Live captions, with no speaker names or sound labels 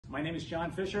My name is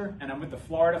John Fisher, and I'm with the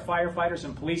Florida Firefighters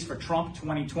and Police for Trump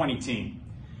 2020 team.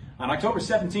 On October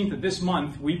 17th of this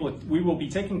month, we will be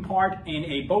taking part in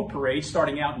a boat parade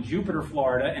starting out in Jupiter,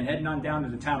 Florida, and heading on down to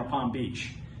the town of Palm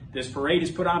Beach. This parade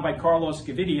is put on by Carlos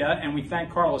Gavidia, and we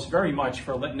thank Carlos very much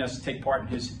for letting us take part in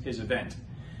his event.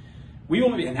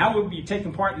 How we'll be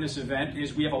taking part in this event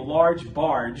is we have a large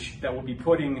barge that will be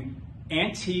putting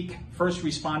antique first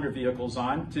responder vehicles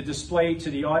on to display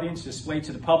to the audience, display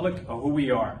to the public who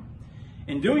we are.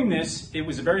 In doing this, it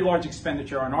was a very large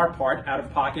expenditure on our part, out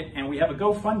of pocket, and we have a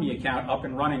GoFundMe account up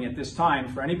and running at this time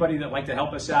for anybody that'd like to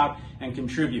help us out and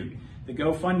contribute. The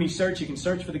GoFundMe you can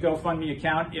search for the GoFundMe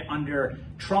account under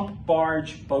Trump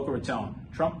Barge Boca Raton.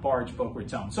 Trump Barge Boca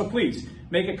Raton. So please,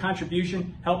 make a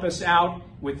contribution, help us out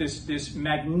with this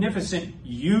magnificent,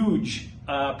 huge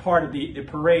part of the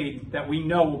parade that we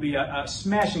know will be a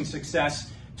smashing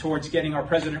success towards getting our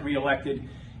president reelected,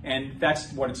 and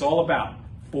that's what it's all about.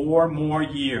 4 more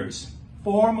years.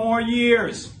 4 more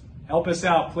years. Help us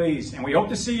out, please, and we hope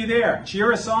to see you there.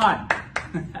 Cheer us on.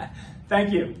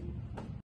 Thank you.